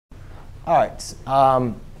All right.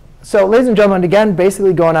 So ladies and gentlemen, again,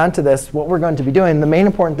 basically going on to this, what we're going to be doing, the main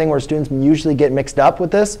important thing where students usually get mixed up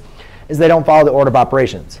with this is they don't follow the order of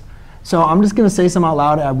operations. So I'm just going to say some out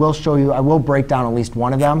loud. I will show you. I will break down at least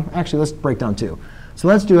one of them. Actually, let's break down two. So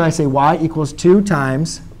let's do, I say y equals 2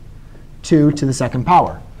 times 2 to the second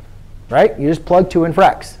power. Right? You just plug 2 in for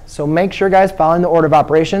x. So make sure, guys, following the order of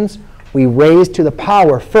operations, we raise to the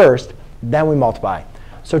power first, then we multiply.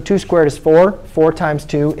 So 2 squared is 4. 4 times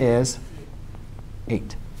 2 is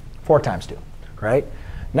 8. 4 times 2. Right?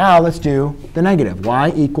 Now let's do the negative.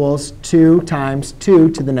 Y equals 2 times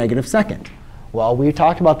 2 to the negative second. Well, we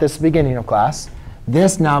talked about this at the beginning of class.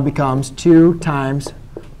 This now becomes 2 times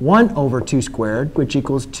 1 over 2 squared, which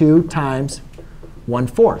equals 2 times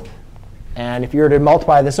 1/4. And if you were to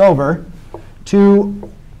multiply this over, 2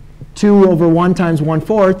 over 1 times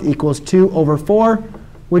 1/4 equals 2 over 4,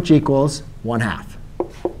 which equals 1/2.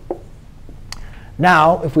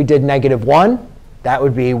 Now, if we did negative 1, that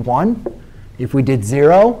would be 1. If we did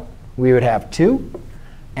 0, we would have 2.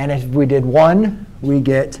 And if we did 1, we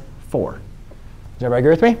get 4. Does everybody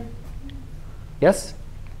agree with me? Yes?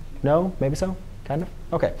 No? Maybe so? Kind of?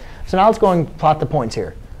 OK. So now let's go and plot the points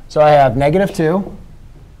here. So I have negative 2.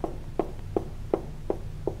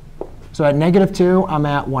 So at negative 2, I'm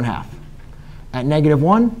at 1/2. At negative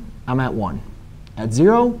 1, I'm at 1. At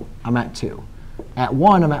 0, I'm at 2. At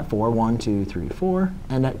 1, I'm at 4. 1, 2, 3, 4.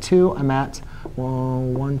 And at 2, I'm at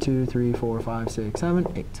 1, 2, 3, 4, 5, 6, 7,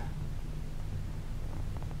 8.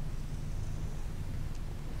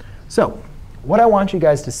 So what I want you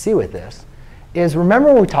guys to see with this is,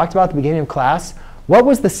 remember when we talked about at the beginning of class, what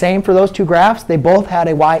was the same for those two graphs? They both had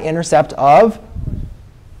a y-intercept of?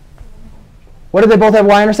 What did they both have a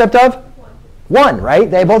y-intercept of? 1, right?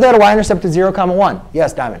 They both had a y-intercept of 0, 1.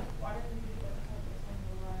 Yes, Diamond?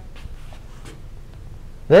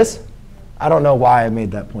 This? I don't know why I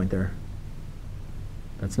made that point there.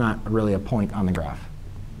 That's not really a point on the graph.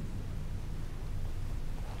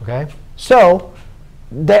 OK? So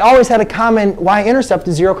they always had a common y-intercept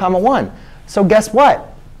of 0, 1. So guess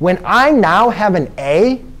what? When I now have an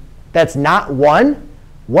a that's not 1,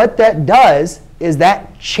 what that does is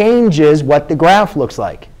that changes what the graph looks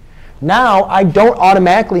like. Now I don't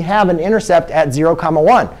automatically have an intercept at 0,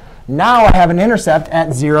 1. Now I have an intercept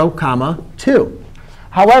at 0, 2.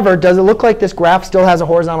 However, does it look like this graph still has a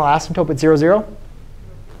horizontal asymptote at 0, 0?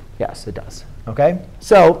 Yes, it does. OK?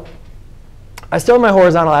 So I still have my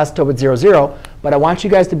horizontal asymptote at 0, 0. But I want you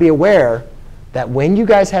guys to be aware that when you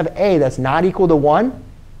guys have a that's not equal to 1,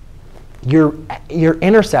 your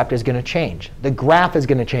intercept is going to change. The graph is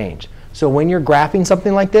going to change. So when you're graphing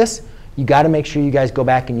something like this, you got to make sure you guys go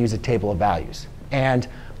back and use a table of values. And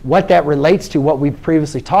what that relates to, what we've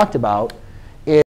previously talked about,